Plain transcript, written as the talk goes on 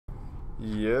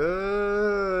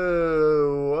Yo,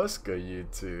 what's good,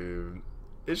 YouTube?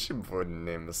 It's your boy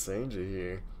named Messenger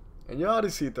here, and you already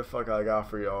see what the fuck I got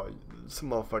for y'all.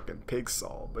 Some motherfucking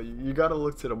Pigsaw, but you gotta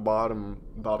look to the bottom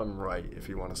right if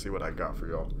you want to see what I got for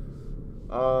y'all.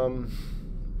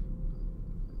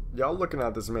 Y'all looking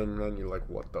at this main menu like,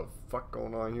 what the fuck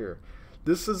going on here?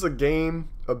 This is a game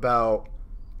about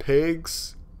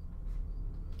pigs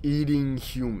eating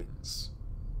humans.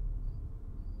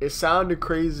 It sounded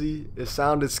crazy, it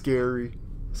sounded scary,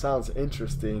 it sounds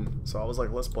interesting, so I was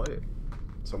like, let's play it.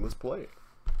 So let's play it.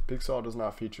 Pigsaw does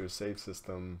not feature a save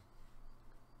system.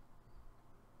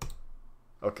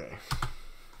 Okay.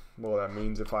 Well, that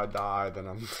means if I die, then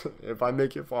I'm if I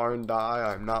make it far and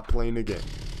die, I'm not playing again.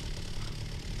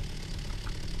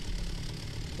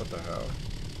 What the hell?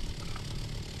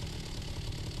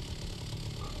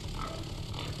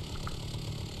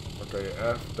 Okay,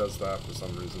 F does that for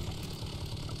some reason.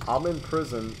 I'm in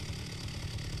prison.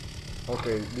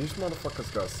 Okay, these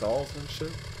motherfuckers got saws and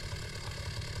shit.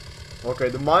 Okay,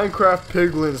 the Minecraft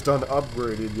piglin's done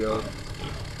upgraded, yo.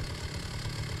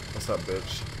 What's up,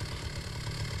 bitch?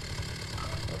 How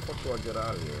the fuck do I get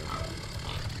out of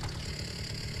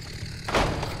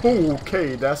here?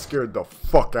 Okay, that scared the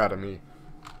fuck out of me.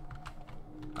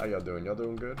 How y'all doing? Y'all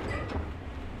doing good?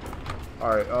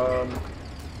 Alright,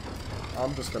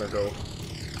 I'm just gonna go.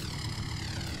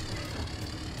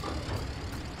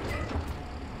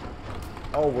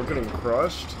 Oh, we're getting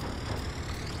crushed?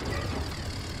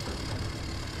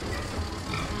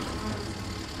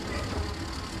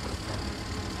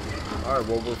 Alright,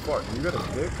 well, we're fucked. You got a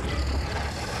dick?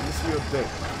 Let me see your dick.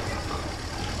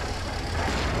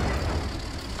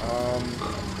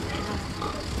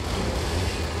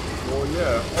 Well,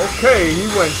 yeah. Okay, he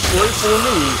went straight for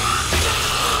me.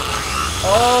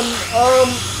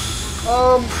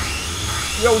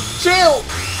 Yo, chill!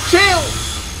 Chill!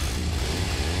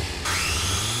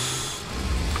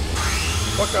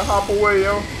 Fucking hop away,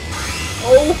 yo.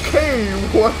 Okay,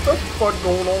 what the fuck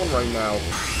going on right now?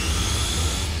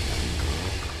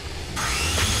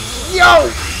 Yo!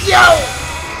 Yo!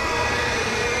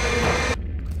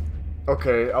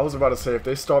 Okay, I was about to say, if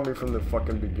they start me from the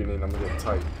fucking beginning, I'm gonna get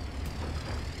tight.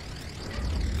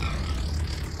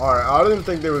 Alright, I didn't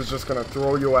think they was just gonna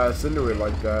throw your ass into it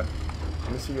like that.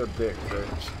 Let me see your dick,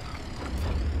 bitch.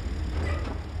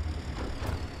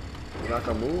 You're not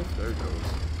gonna move? There it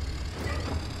goes.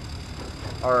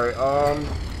 Alright,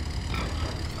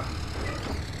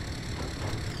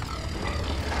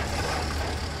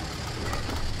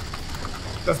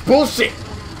 that's bullshit!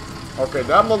 Okay,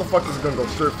 that motherfucker's gonna go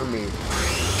straight for me.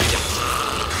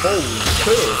 Holy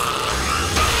shit.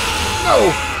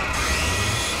 No!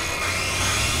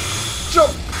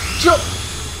 Jump! Jump!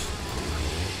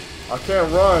 I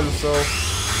can't run, so...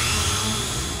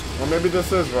 Or maybe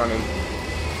this is running.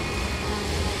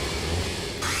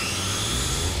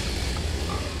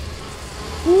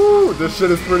 Woo! This shit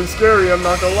is pretty scary, I'm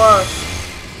not gonna lie.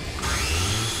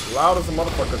 Loud as a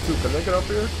motherfucker, too. Can they get up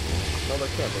here? No, they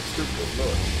can't. They're stupid.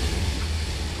 Look.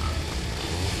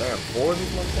 Damn, 4 of these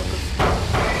motherfuckers?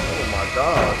 Oh my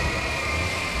god.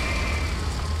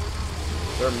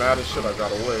 They're mad as shit I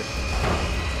got away.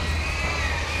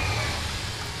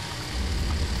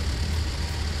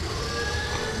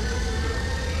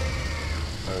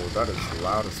 Oh, that is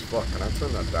loud as fuck. Can I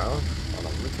turn that down? Hold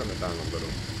on, let me turn it down a little.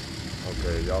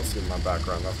 Okay, y'all see my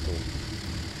background. That's cool.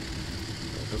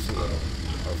 Oh, this is a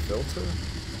filter?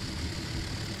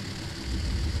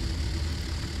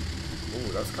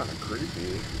 Ooh, that's kind of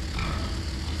creepy.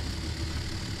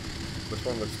 Which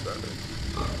one looks better?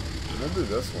 We'll do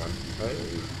this one. Hey.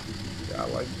 Yeah, I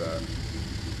like that.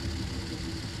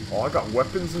 Oh, I got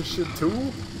weapons and shit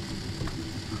too?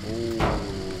 Ooh,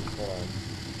 hold on.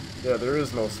 Yeah, there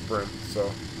is no sprint,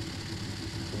 so...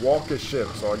 Walk is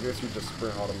shift, so I guess you just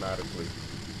sprint automatically.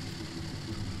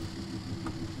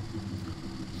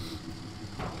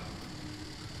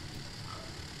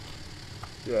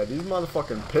 Yeah, these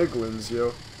motherfucking piglins,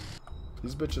 yo.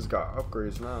 These bitches got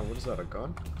upgrades now. What is that, a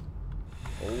gun?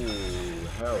 Oh,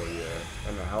 hell yeah.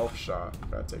 And a health shot.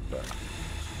 Gotta take that.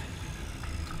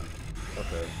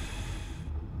 Okay.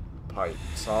 Pipe.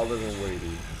 Solid and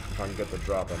weighty. If I can get the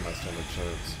drop, I might stand a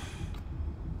chance.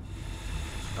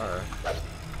 Alright.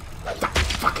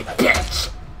 Fucking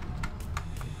bitch!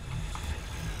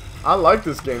 I like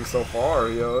this game so far,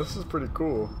 yo. This is pretty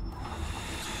cool.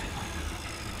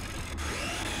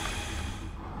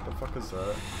 What the fuck is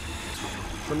that?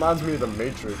 This reminds me of the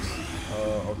Matrix.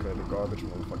 Okay, the garbage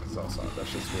motherfuckers outside. That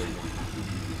shit's weird.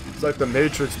 It's like the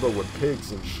Matrix, but with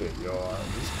pigs and shit, yo.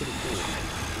 This is pretty cool.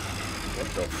 What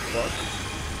the fuck?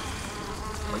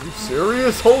 Are you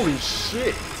serious? Holy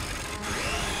shit!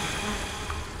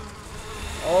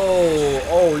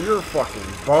 Oh, you're fucking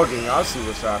bugging. I see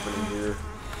what's happening here.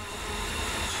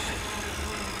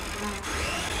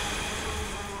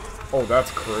 Oh,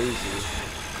 that's crazy.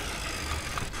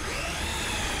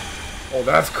 Oh,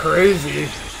 that's crazy.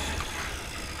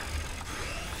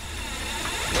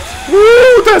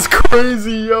 Woo, that's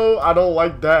crazy, yo. I don't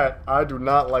like that. I do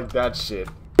not like that shit.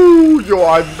 Ooh, yo,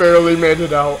 I barely made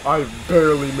it out. I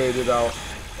barely made it out.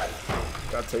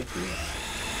 Gotta take these.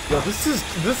 Yo, this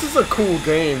is a cool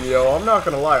game, yo. I'm not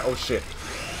gonna lie. Oh shit.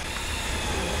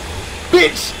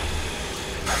 Bitch!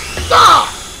 Ah!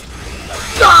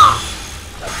 Ah!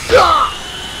 Ah!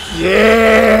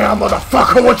 Yeah,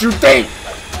 motherfucker, what you think?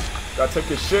 Gotta take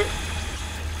this shit.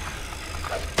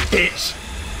 Bitch!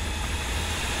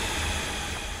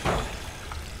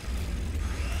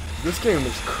 This game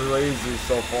is crazy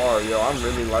so far, yo. I'm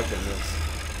really liking this.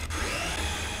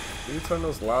 Can you turn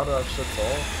those loud ass shits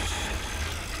off?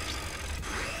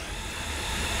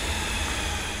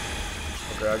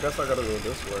 Okay, I guess I gotta go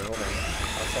this way. Hold on.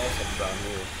 I saw something down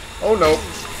here. Oh no!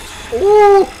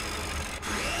 Ooh!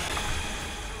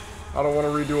 I don't want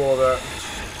to redo all that.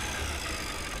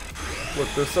 Look,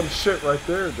 there's some shit right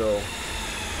there, though.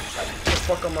 Get the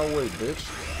fuck on my way, bitch.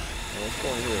 Oh, what's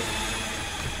going here?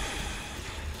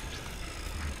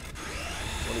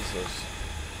 What is this?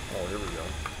 Oh, here we go.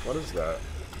 What is that?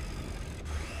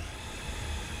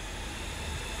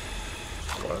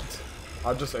 What?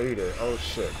 I just ate it. Oh,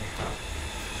 shit.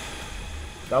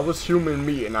 That was human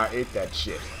meat, and I ate that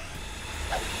shit.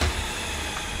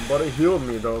 But it healed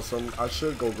me, though, so I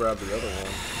should go grab the other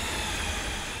one.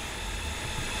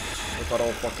 If I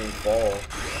don't fucking fall.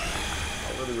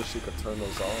 I really wish you could turn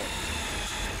those off.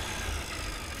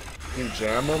 You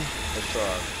jam them? Let's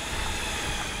try.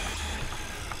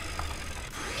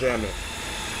 Jam it.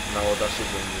 No, that shit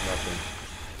didn't do nothing.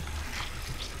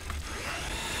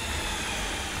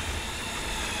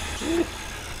 Ooh.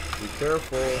 Be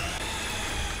careful.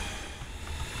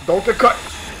 Don't get cut!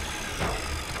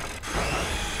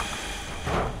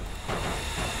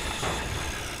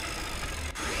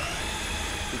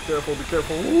 Be careful, be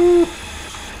careful. Woo!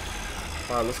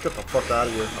 Alright, let's get the fuck out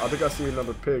of here. I think I see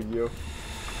another pig, yo.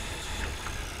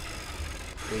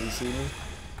 Can you see me?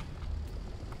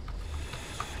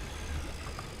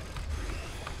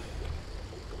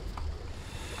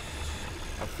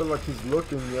 I feel like he's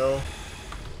looking, yo.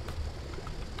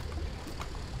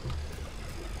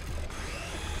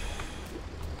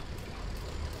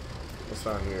 What's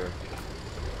down here?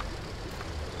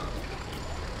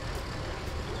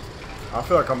 I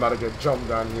feel like I'm about to get jumped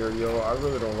down here, yo. I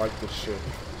really don't like this shit.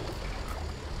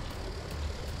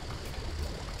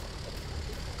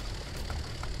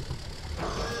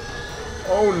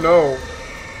 Oh no.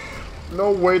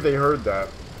 No way they heard that.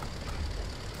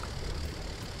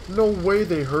 No way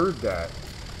they heard that.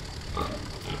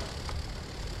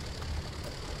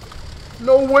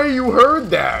 No way you heard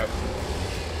that.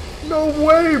 No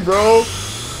way, bro.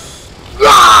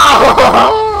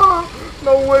 Ah!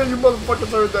 No way you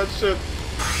motherfuckers heard that shit.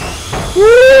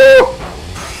 Woo!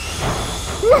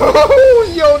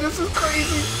 Woo! Yo, this is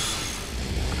crazy.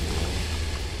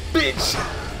 Bitch.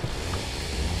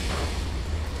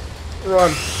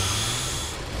 Run.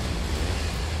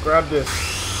 Grab this.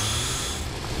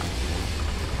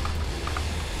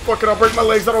 Fuck it, I'll break my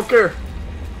legs, I don't care.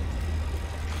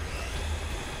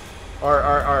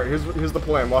 Alright, here's the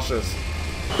plan, watch this.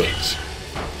 Bitch.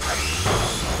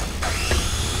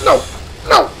 No!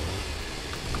 No!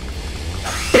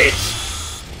 Bitch!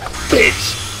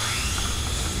 Bitch!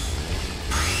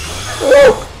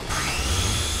 Whoa!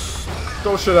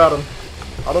 Throw shit at him.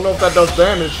 I don't know if that does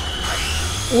damage.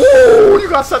 Whoa! You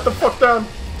got set the fuck down.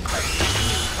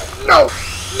 No!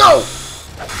 No!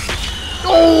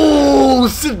 Oh!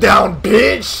 Sit down,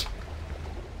 bitch!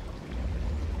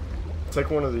 Take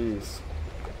one of these.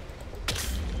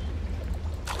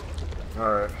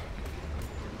 Alright.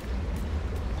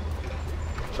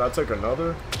 Should I take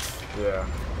another? Yeah.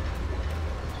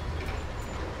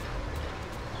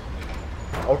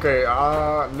 Okay,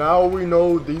 now we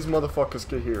know these motherfuckers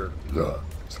can hear.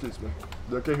 Excuse me.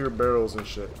 They can hear barrels and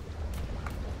shit.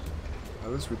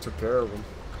 At least we took care of them.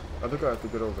 I think I have to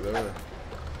get over there.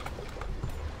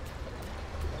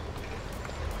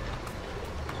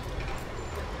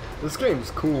 This game's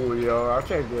cool, yo. I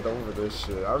can't get over this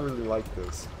shit. I really like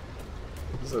this.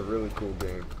 This is a really cool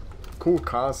game. Cool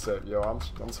concept, yo.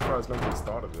 I'm surprised nobody's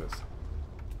thought of this.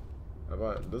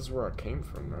 This is where I came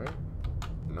from, right?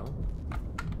 No?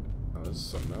 Oh, this is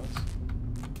something else.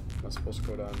 Am I supposed to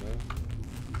go down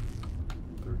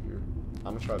there? through here.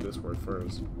 I'm gonna try this word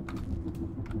first.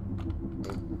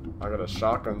 I got a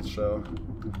shotgun shell.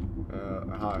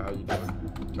 Hi, how you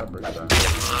doing? Try to break that.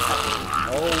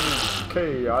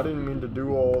 Okay, I didn't mean to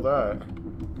do all that.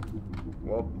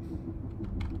 Well.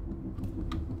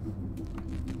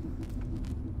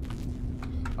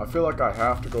 I feel like I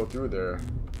have to go through there,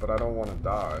 but I don't want to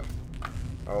die.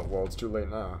 Oh, well, it's too late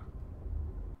now.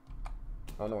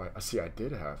 Oh no, I see, I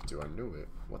did have to. I knew it.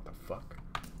 What the fuck?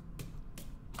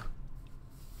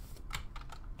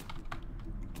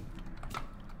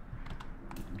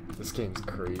 This game's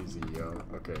crazy, yo.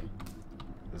 Okay.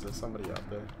 Is there somebody out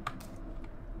there?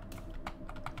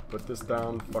 Put this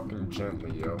down fucking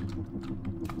gently, yo.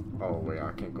 Oh, wait,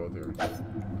 I can't go there.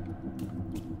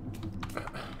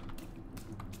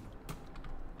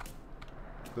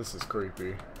 This is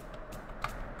creepy.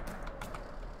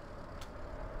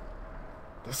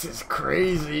 This is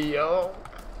crazy, yo.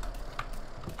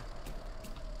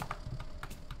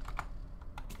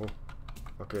 Oh,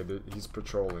 okay, he's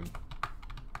patrolling.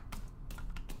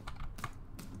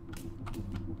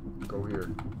 Go here.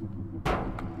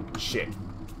 Shit.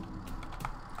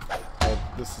 Oh,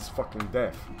 this is fucking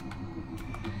death.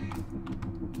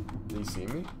 Did he see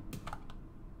me?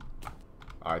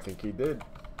 I think he did.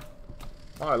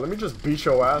 Alright, let me just beat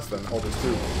your ass then. Oh, there's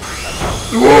two.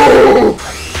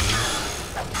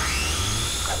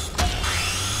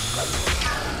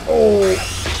 Oh!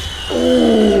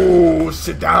 Oh!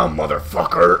 Sit down,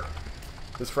 motherfucker!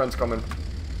 His friend's coming.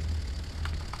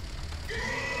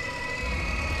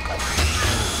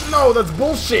 No, that's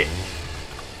bullshit!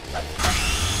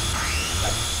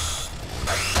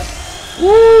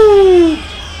 Woo!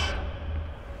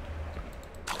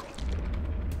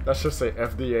 That should say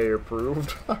FDA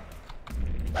approved.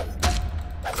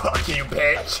 Fuck you,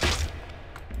 bitch!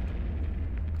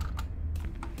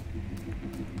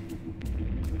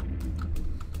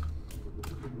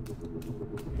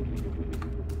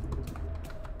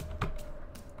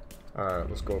 Alright,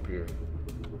 let's go up here.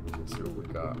 Let's see what we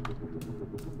got.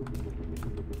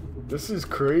 This is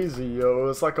crazy, yo.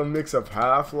 It's like a mix of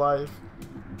Half-Life,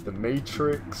 The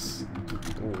Matrix.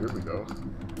 Oh, here we go.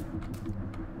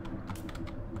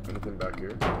 Anything back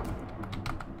here?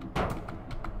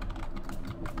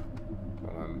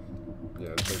 Hold on.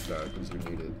 Yeah, take that because you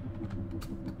need it.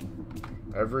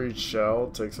 Every shell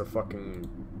takes a fucking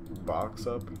box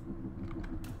up.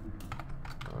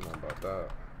 I don't know about that.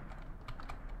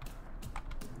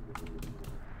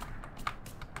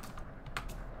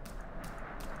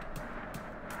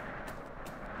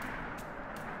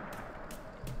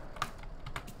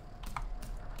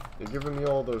 They're giving me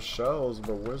all those shells,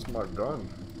 but where's my gun?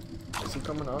 Is he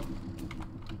coming up?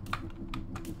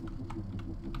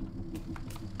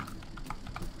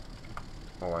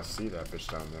 Oh, I see that bitch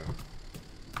down there.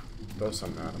 Throw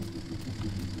something at him.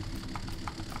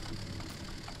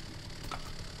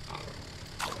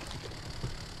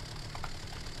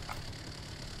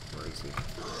 Where is he?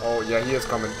 Oh, yeah, he is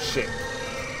coming. Shit.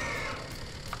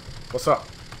 What's up?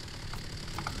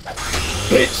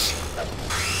 Bitch!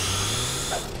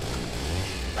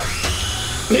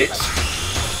 Bitch!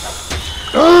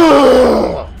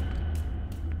 Oh!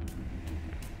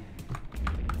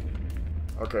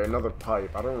 Okay, another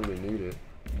pipe. I don't really need it.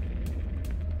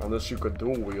 Unless you could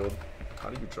dual wield. How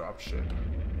do you drop shit?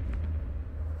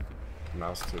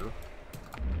 Mouse too.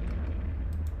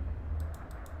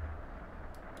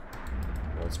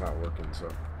 Well, it's not working, so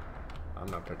I'm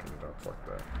not picking it up. Fuck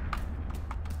that.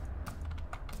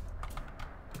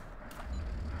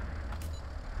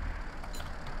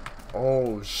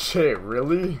 Oh shit,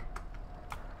 really?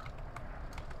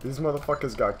 These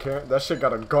motherfuckers got that shit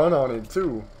got a gun on it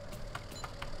too.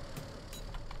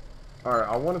 Alright,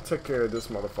 I want to take care of this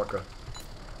motherfucker.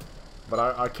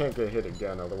 But I can't get hit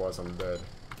again, otherwise I'm dead.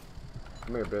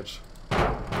 Come here, bitch.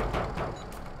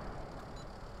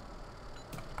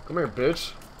 Come here,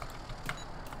 bitch.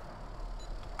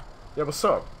 Yeah, what's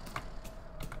up?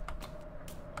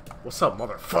 What's up,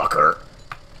 motherfucker?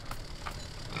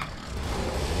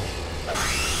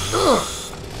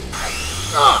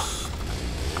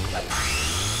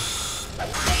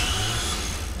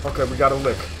 Okay, we got a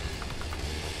lick.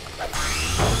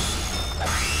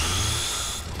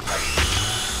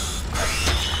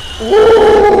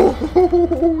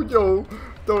 Whoa! Yo,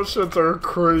 those shits are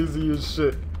crazy as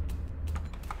shit.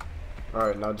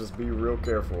 Alright, now just be real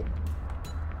careful.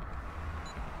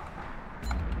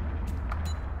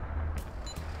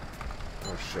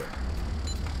 Oh shit.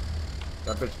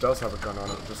 That bitch does have a gun on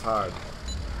it, just hide.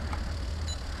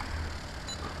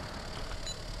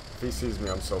 If he sees me,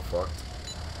 I'm so fucked.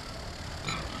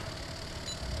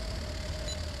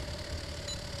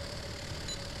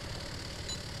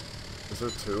 there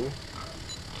two?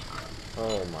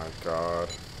 Oh my god.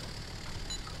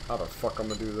 How the fuck I'm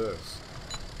gonna do this?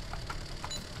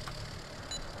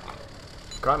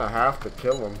 Kinda have to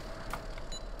kill him.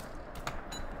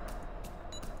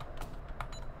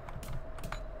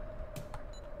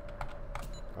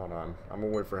 Hold on. I'm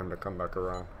gonna wait for him to come back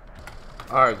around.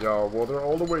 Alright, y'all. Well, they're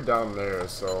all the way down there,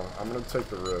 so I'm gonna take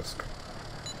the risk.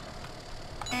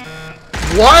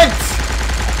 What?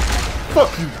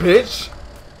 Fuck you, bitch!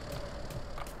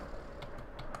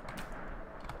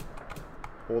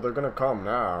 Well, they're gonna come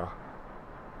now.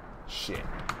 Shit.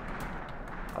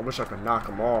 I wish I could knock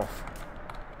them off.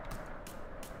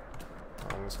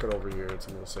 Let's get over here. It's a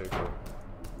little safer.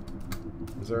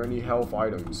 Is there any health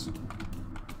items?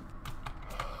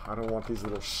 I don't want these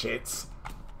little shits.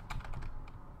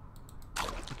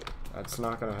 That's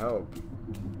not gonna help.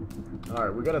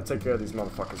 Alright, we gotta take care of these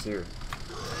motherfuckers here.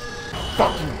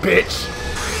 Fuck you, bitch!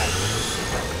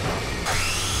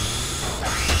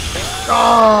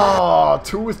 Ah, oh,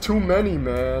 two is too many,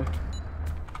 man.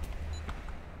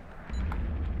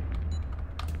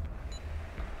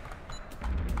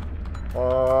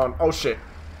 Oh shit.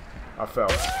 I fell.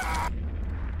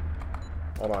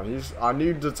 Hold on, I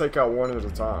need to take out one at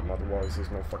a time, otherwise there's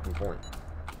no fucking point.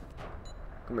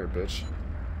 Come here, bitch.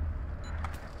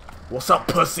 What's up,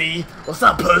 pussy? What's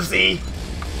up, pussy?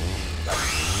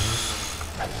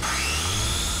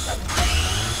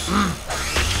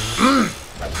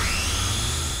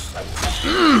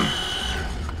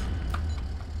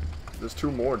 There's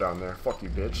two more down there. Fuck you,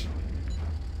 bitch.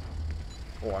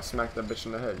 Oh, I smacked that bitch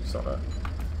in the head. You saw that.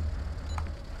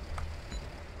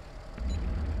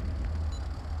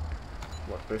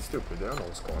 What? They're stupid. They don't know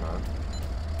what's going on.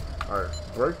 Alright,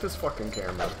 break this fucking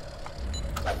camera.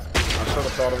 I should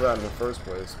have thought of that in the first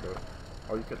place, but...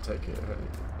 Oh, you could take it. Hey,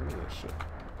 give me this shit.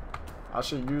 I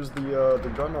should use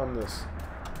the gun on this.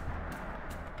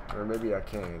 Or maybe I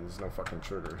can. There's no fucking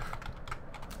trigger.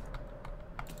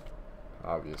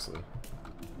 Obviously.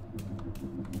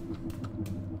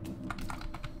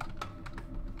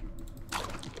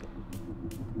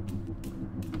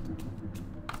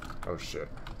 Oh shit.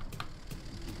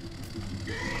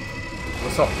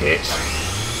 What's up,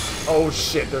 bitch? Oh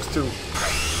shit, there's two.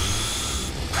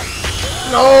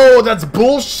 No, that's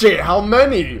bullshit. How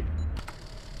many?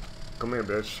 Come here,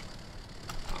 bitch.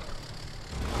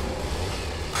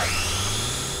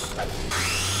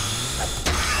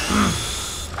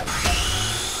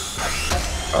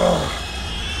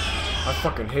 Oh, I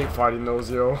fucking hate fighting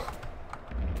those, yo.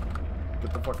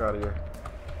 Get the fuck out of here.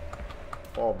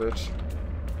 Fall, bitch.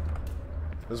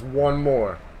 There's one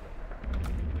more.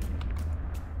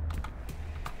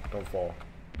 Don't fall.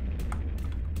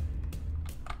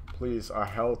 Please, a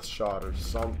health shot or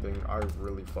something. I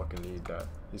really fucking need that.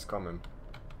 He's coming.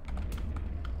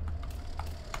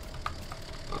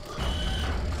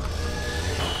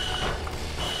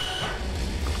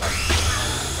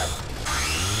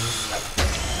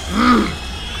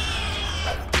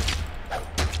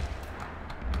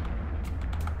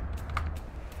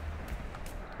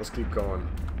 Let's keep going.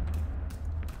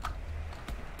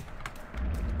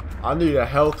 I need a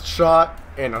health shot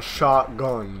and a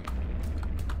shotgun.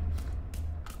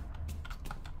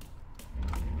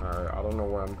 Alright, I don't know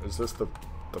where I'm... Is this the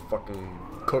fucking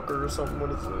cooker or something? What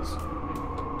is this?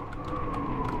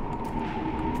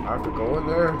 I have to go in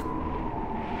there?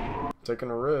 Taking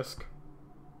a risk.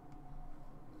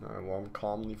 Alright, well I'm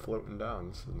calmly floating down.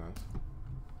 This is nice.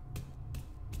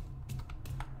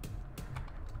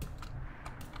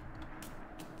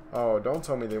 Oh, don't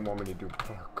tell me they want me to do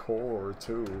parkour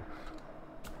too.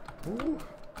 Ooh.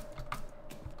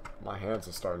 My hands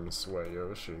are starting to sway, yo.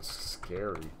 This shit's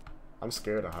scary. I'm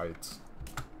scared of heights.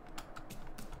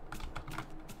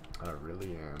 I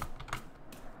really am.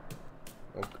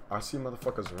 Oh, I see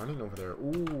motherfuckers running over there.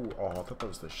 Ooh, oh, I thought that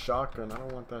was the shotgun. I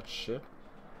don't want that shit.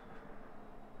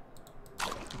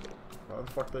 Why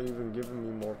the fuck they even giving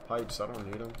me more pipes? I don't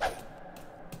need them.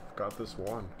 I've got this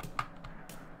one.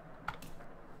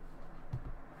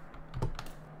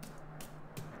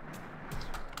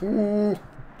 Ooh,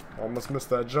 almost missed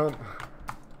that jump.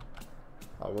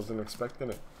 I wasn't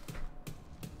expecting it.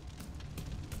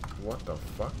 What the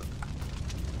fuck?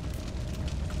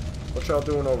 What y'all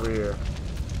doing over here?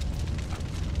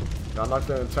 Y'all not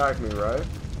gonna attack me, right?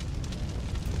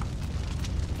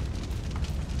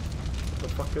 What the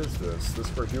fuck is this? This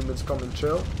where humans come and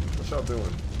chill? What y'all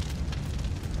doing?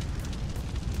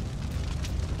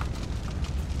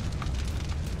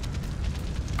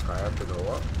 I have to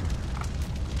go up.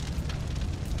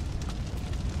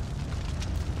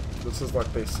 This is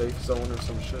like the safe zone or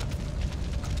some shit.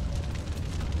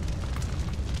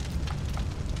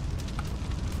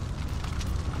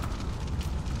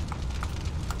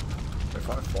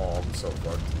 Oh, I'm so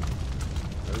fucked.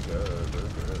 They're good, they're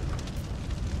good.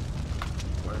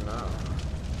 Where now?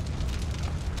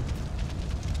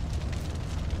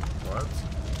 What?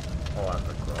 Oh, I have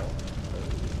to crawl.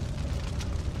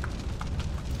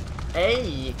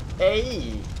 Hey!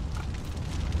 Hey!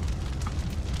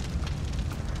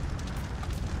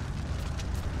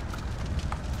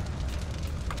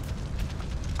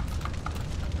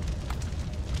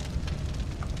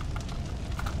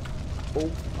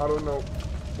 Oh, I don't know.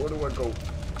 Where do I go?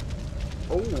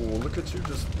 Oh, look at you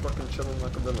just fucking chilling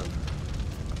like a villain.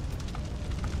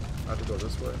 I have to go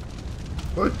this way.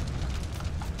 What?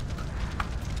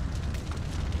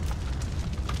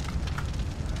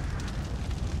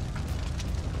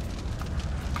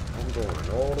 I'm going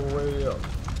all the way up.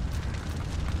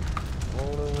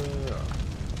 All the way up.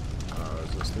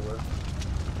 Is this the way? Oh,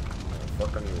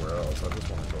 fuck anywhere else. I just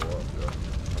want to go up, yo.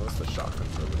 Unless the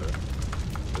shotgun's over there.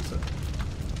 Is it?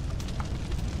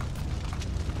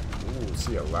 Ooh,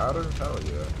 see a ladder? Hell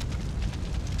yeah.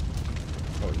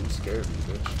 Oh, you scared me,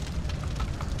 bitch.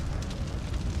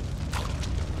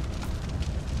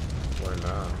 Where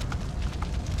now?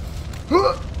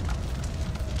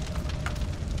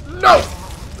 No!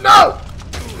 No!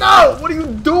 No! What are you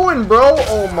doing, bro?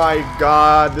 Oh my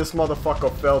god, this motherfucker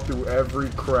fell through every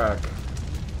crack.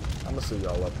 I'm gonna see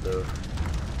y'all up there.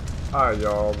 Alright,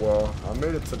 y'all. Well, I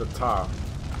made it to the top.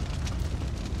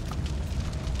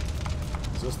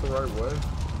 Is this the right way?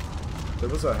 There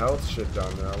was a health shit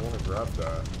down there. I want to grab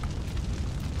that.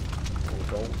 Oh,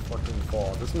 don't fucking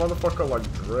fall. This motherfucker like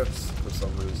drifts for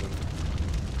some reason.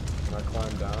 Can I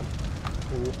climb down?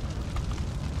 Ooh.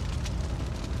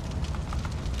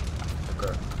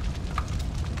 Okay.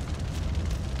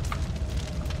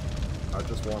 I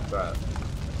just want that.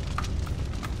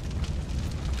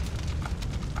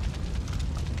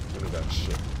 Give me that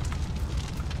shit.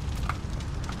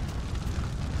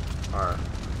 Alright.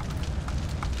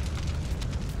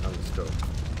 Now let's go.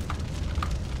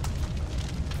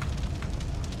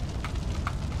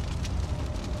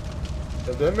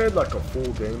 If they made like a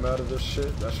full game out of this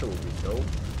shit, that shit would be dope.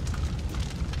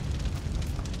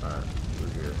 Alright, we're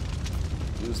here.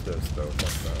 Use this though,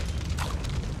 fuck that.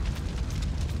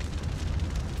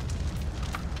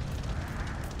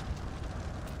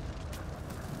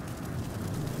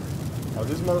 Are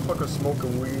these motherfuckers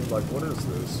smoking weed? Like, what is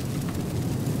this?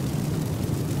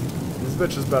 These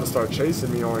bitches better start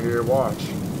chasing me on here,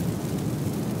 watch.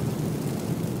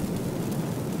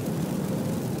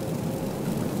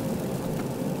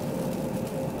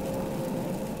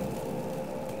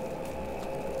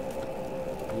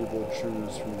 He will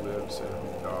choose who lives and who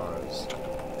dies.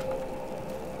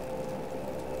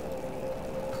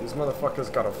 These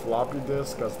motherfuckers got a floppy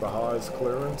disk as the highest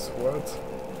clearance, what?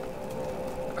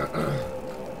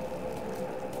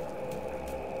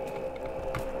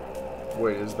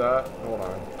 Wait, is that? Hold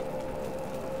on.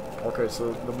 Okay,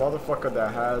 so the motherfucker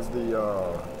that has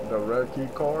the red key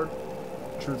card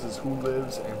chooses who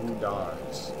lives and who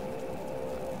dies.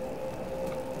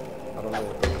 I don't know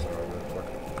what those are.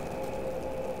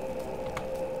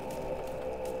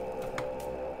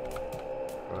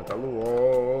 Alright, that little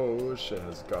oh shit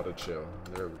has gotta chill.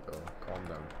 There we go. Calm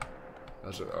down.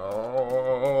 That shit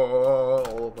all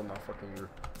over my fucking ear.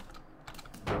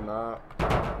 Do not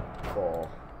fall.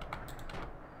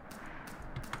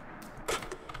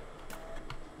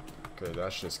 Okay,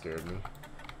 that shit scared me.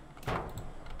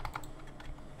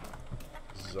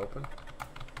 This is open.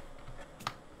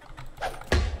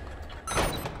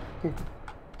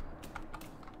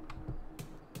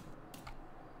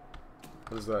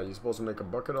 What is that? You supposed to make a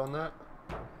bucket on that?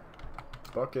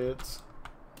 Buckets.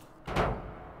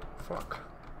 Fuck.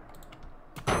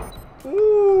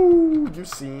 Ooh, you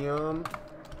see him?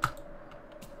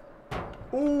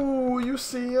 Ooh, you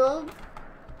see him?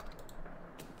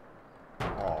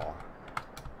 Aw.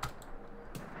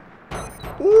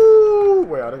 Ooh,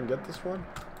 wait, I didn't get this one.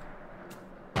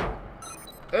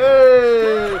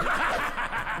 Hey!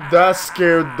 That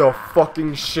scared the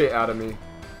fucking shit out of me.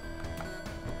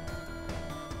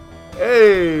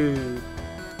 Hey!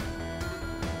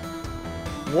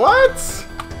 What?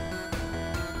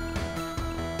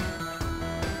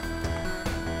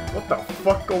 What the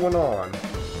fuck going on?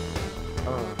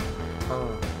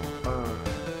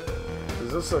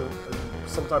 Is this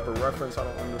some type of reference I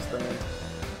don't understand?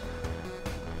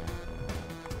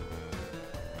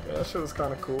 Yeah, that shit was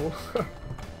kind of cool.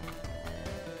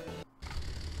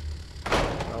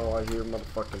 Oh, I hear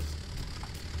motherfuckers.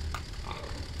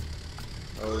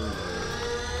 Oh, yeah.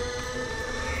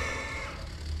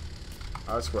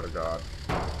 I swear to God.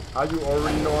 How you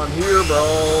already know I'm here,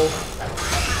 bro?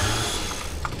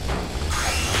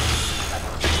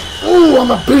 Ooh, I'm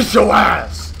gonna beat your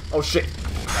ass! Oh shit.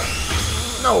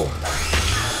 No.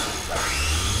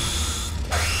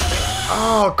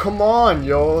 Oh, come on,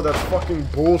 yo. That's fucking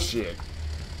bullshit.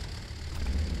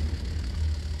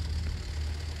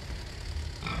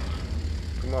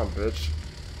 Come on, bitch.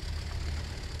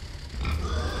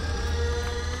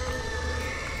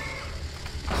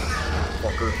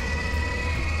 Fucker.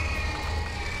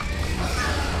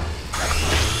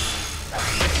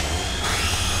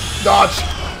 Dodge!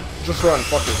 Just run,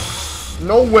 fuck it.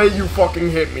 No way you fucking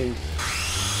hit me.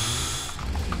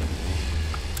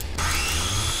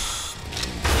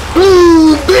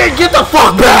 Ooh, bitch, get the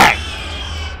fuck back!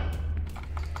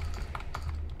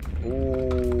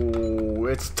 Ooh,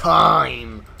 it's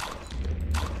time.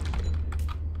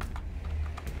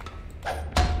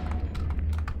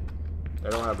 They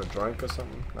don't have a drink or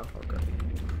something? No? Okay.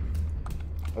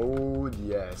 Oh,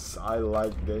 yes. I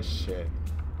like this shit.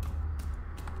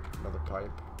 Another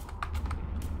pipe.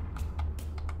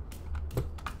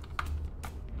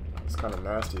 It's kind of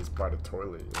nasty. It's by the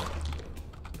toilet, you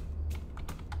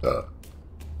know?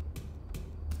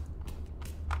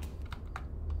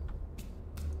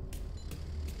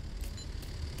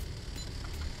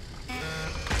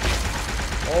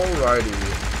 Alrighty.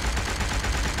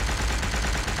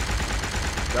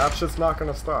 That shit's not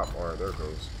gonna stop. Alright, there it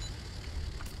goes.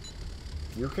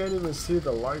 You can't even see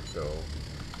the light though.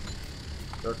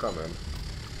 They're coming.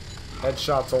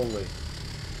 Headshots only.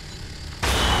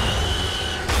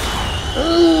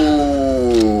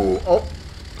 Ooh! Oh!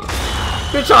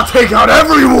 Bitch, I'll take out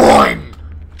everyone!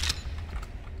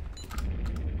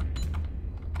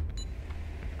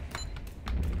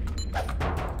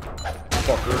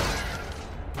 Fucker.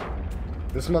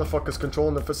 This motherfucker's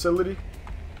controlling the facility?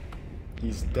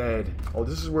 He's dead. Oh,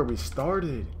 this is where we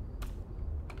started.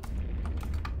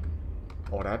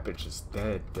 Oh, that bitch is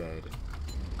dead.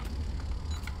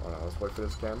 Hold on, let's wait for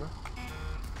this camera.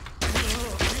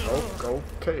 Oh,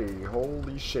 okay.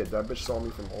 Holy shit, that bitch saw me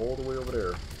from all the way over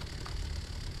there.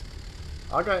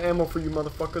 I got ammo for you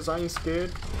motherfuckers. I ain't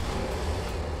scared.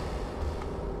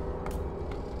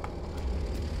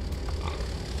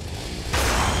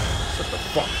 Shut the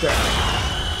fuck down.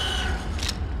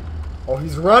 Oh,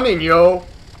 he's running, yo.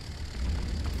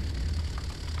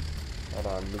 Hold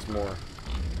on, there's more.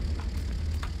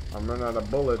 I'm running out of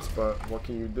bullets, but what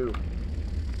can you do?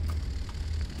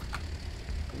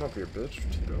 Come up here, bitch.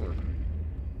 What you doing?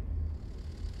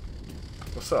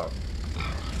 What's up?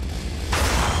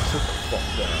 Sit the fuck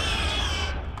down.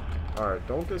 Alright,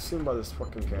 don't get seen by this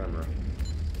fucking camera.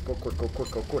 Go quick, go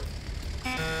quick, go quick.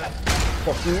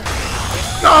 Fuck you.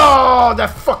 Oh, that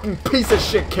fucking piece of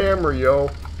shit camera, yo.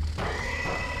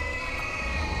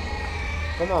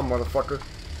 Come on, motherfucker.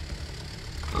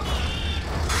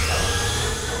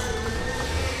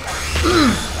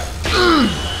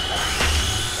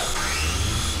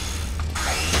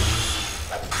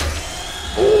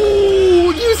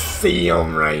 Ooh, you see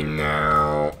him right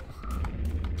now.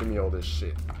 Give me all this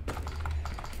shit.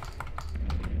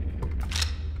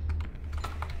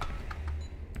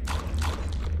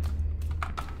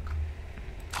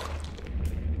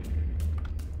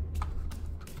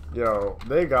 Yo,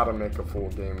 they gotta make a full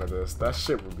game of this. That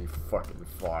shit would be fucking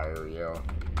fire, yo.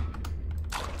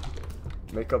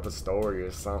 Make up a story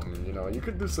or something, you know. You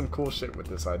could do some cool shit with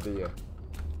this idea.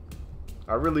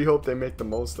 I really hope they make the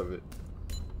most of it.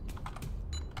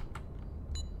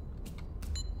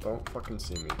 Don't fucking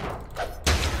see me.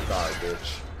 Die,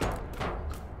 bitch.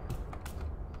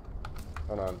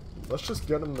 Hold on. Let's just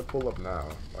get them to pull up now.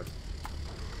 Like,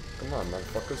 come on,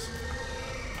 motherfuckers.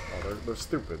 Oh, they're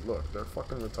stupid. Look, they're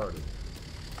fucking retarded.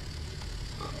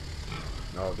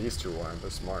 No, these two aren't.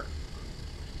 They're smart.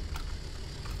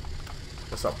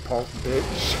 What's up, punk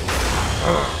bitch?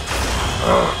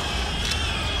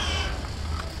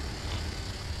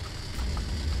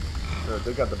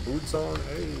 They got the boots on.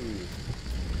 Hey.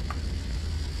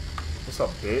 What's up,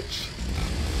 bitch?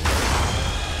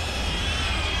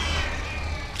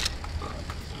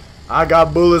 I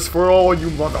got bullets for all you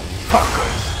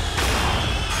motherfuckers.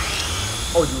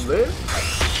 Oh, you live?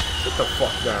 Get the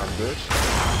fuck down, bitch.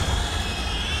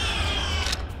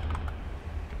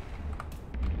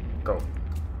 Go.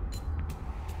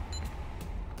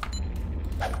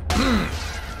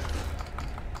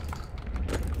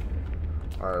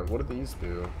 Alright, what do these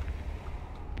do?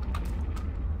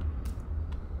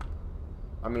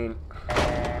 I mean...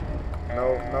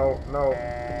 No.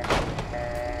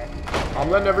 I'm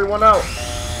letting everyone out.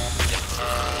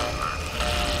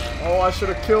 Oh, I should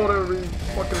have killed every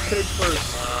fucking pig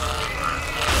first.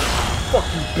 Fuck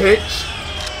you, bitch.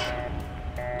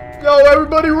 Yo,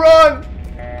 everybody run!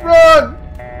 Run!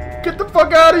 Get the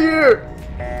fuck out of here!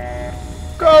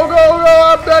 Go, go, go!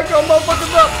 I'm back, yo,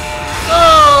 motherfuckers up!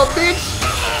 Oh, bitch!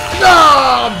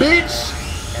 Nah, bitch!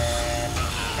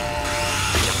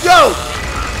 Yo!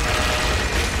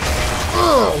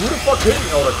 Who the fuck hit me?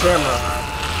 Oh, the camera.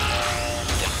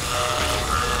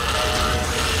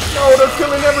 No, they're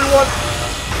killing everyone!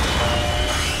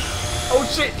 Oh,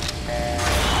 shit!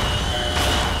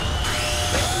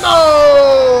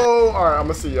 No! Alright, I'm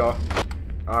gonna see y'all.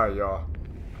 Alright, y'all.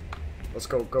 Let's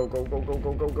go, go, go, go, go,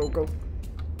 go, go, go, go.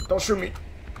 Don't shoot me.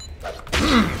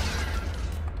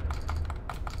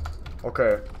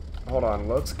 Okay, hold on.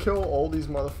 Let's kill all these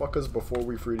motherfuckers before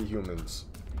we free the humans.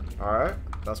 Alright?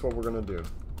 That's what we're gonna do.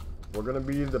 We're gonna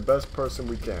be the best person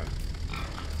we can.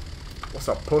 What's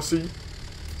up, pussy?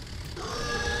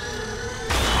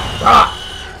 Ah!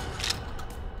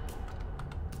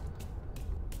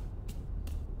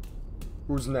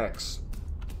 Who's next?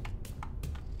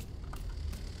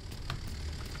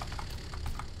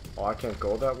 Oh, I can't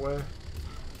go that way?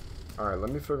 Alright, let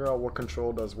me figure out what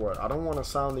control does what. I don't want to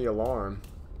sound the alarm,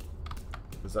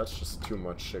 because that's just too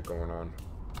much shit going on.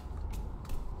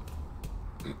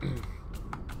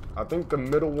 I think the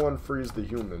middle one frees the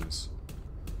humans.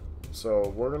 So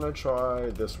we're gonna try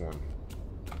this one.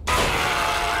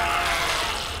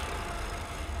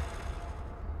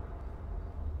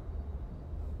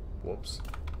 Whoops.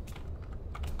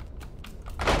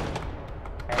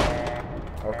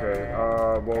 Okay,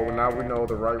 well now we know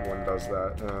the right one does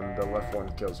that, and the left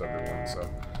one kills everyone, so...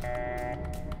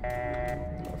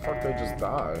 How the fuck they just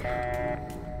die?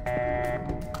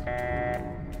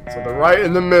 So the right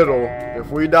in the middle. If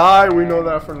we die, we know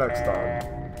that for next time.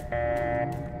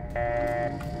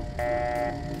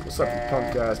 What's up, you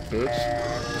punk ass bitch?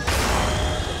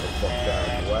 Get the fuck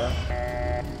down, boy.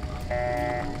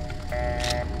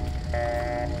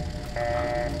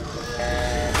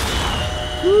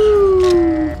 Woo!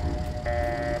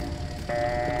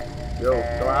 Yo,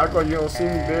 don't act like you don't see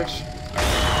me, bitch.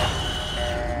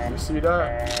 You see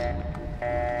that?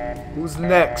 Who's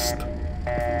next?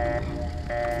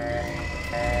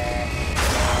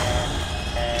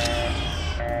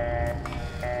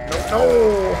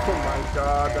 Oh my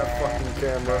god, that fucking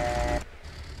camera.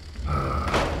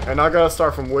 And I gotta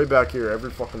start from way back here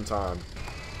every fucking time.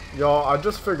 Y'all, I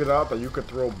just figured out that you could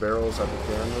throw barrels at the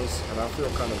cameras, and I feel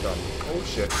kind of dumb. Oh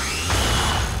shit.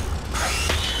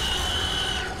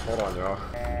 Hold on, y'all.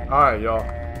 Alright, y'all.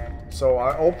 So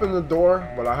I opened the door,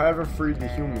 but I haven't freed the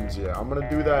humans yet. I'm gonna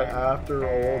do that after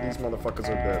all these motherfuckers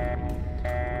are dead.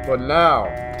 But now,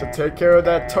 to take care of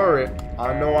that turret,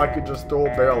 I know I could just throw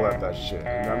a barrel at that shit,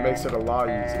 and that makes it a lot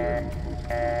easier.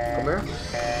 Come here.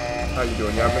 How you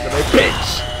doing? You having a good day,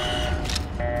 bitch?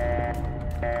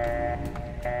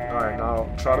 Alright, now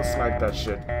try to snipe that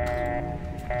shit.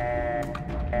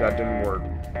 That didn't work.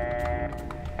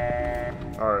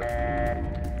 Alright.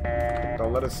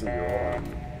 Don't let it see you. Hold on.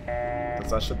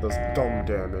 Because that shit does dumb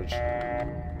damage.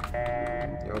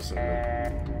 You don't see me.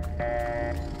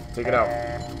 Take it out.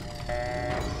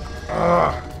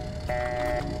 Ah!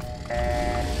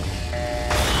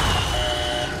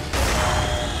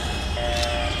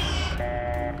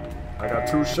 I got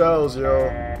 2 shells, yo.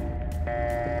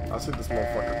 I see this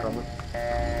motherfucker coming.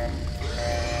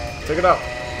 Take it out.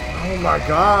 Oh my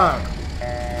god.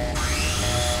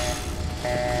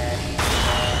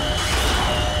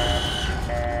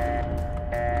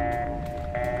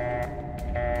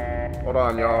 Hold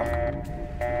on, y'all.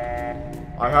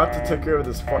 I have to take care of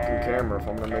this fucking camera if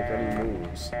I'm gonna make any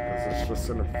moves. Because it's just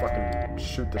gonna fucking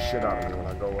shoot the shit out of me when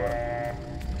I go up.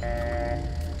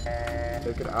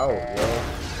 Take it out, yo.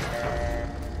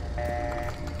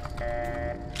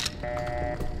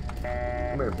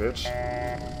 Come here, bitch.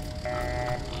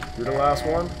 You're the last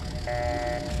one?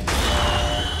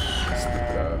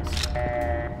 Stupid ass.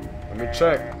 Let me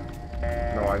check.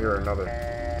 No, I hear another.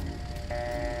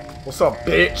 What's up,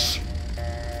 bitch?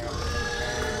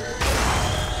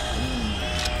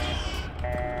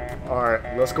 Alright,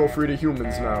 let's go free the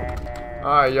humans now.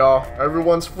 Alright, y'all.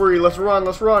 Everyone's free. Let's run,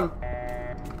 let's run.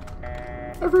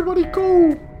 Everybody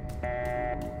go!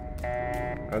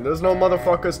 And there's no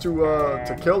motherfuckers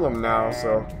to kill them now,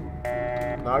 so...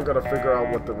 Now I gotta figure out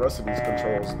what the rest of these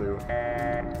controls do.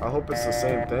 I hope it's the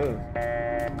same thing.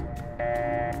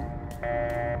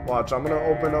 Watch, I'm gonna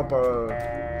open up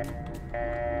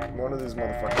one of these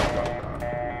motherfuckers.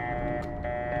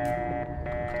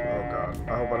 Oh god.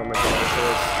 I hope I don't make any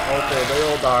mistakes. Okay, they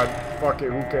all died. Fuck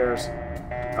it, who cares?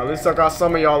 At least I got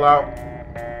some of y'all out.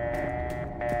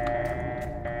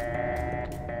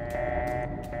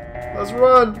 Let's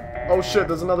run! Oh shit,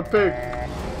 there's another pig.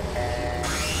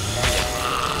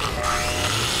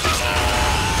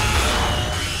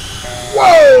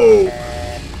 Whoa!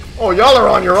 Oh, y'all are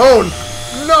on your own.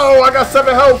 No, I got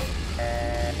 7 health.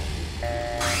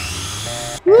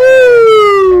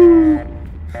 Woo!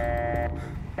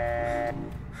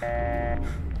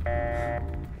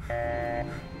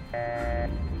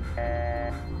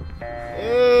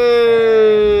 Hey!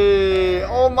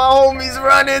 All my homies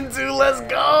running too. Let's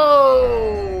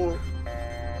go!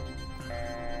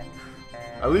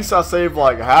 At least I saved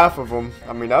like half of them.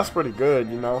 I mean, that's pretty good,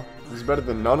 you know. It's better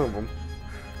than none of them.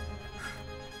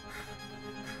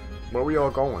 Where we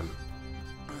all going?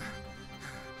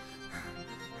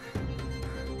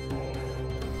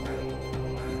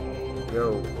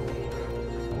 Yo.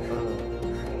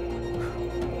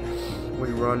 We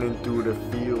running through the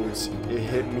fields. It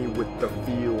hit me with the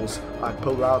feels. I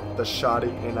pull out the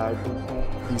shotty and I boop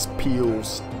boop these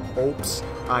peels. Oops,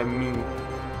 I mean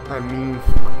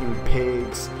fucking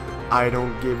pigs. I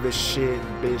don't give a shit,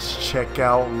 bitch. Check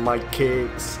out my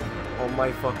kicks on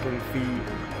my fucking feet,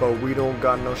 but we don't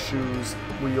got no shoes.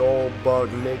 We all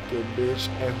bug naked, bitch.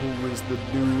 And who is the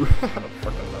dude? I don't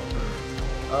fucking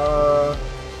know.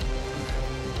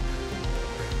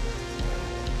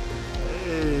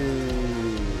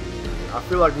 Hey, I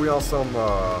feel like we on some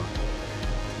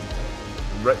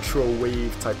retro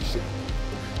wave type shit.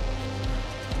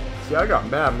 See, I got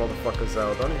mad motherfuckers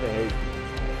out. Don't even hate.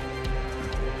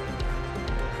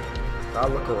 Did I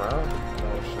look around?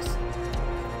 No, it's just.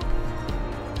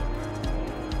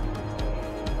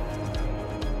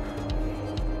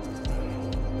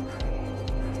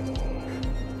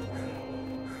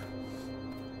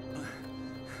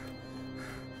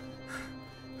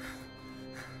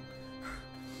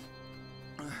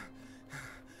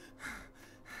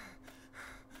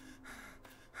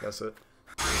 That's it.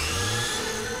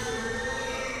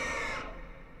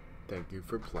 Thank you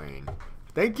for playing.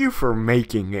 Thank you for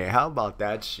making it. How about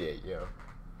that shit, yo?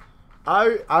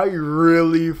 I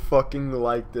really fucking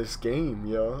like this game,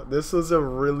 yo. This is a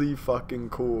really fucking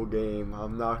cool game.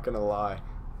 I'm not gonna lie.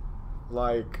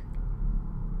 Like,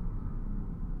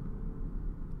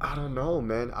 I don't know,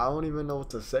 man. I don't even know what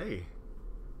to say.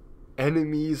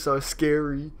 Enemies are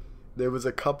scary. There was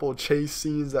a couple chase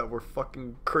scenes that were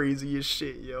fucking crazy as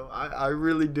shit, yo. I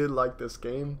really did like this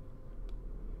game.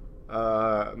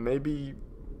 Maybe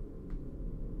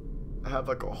have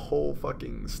like a whole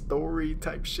fucking story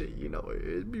type shit, you know.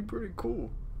 It'd be pretty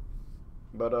cool.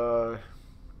 But I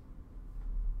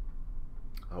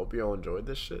hope y'all enjoyed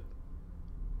this shit.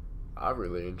 I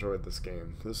really enjoyed this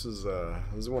game. This is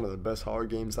one of the best horror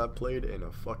games I've played in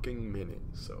a fucking minute.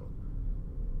 So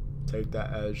take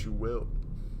that as you will.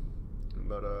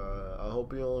 But I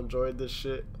hope you all enjoyed this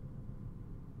shit,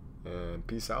 and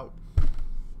peace out.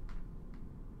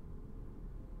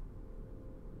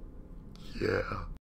 Yeah.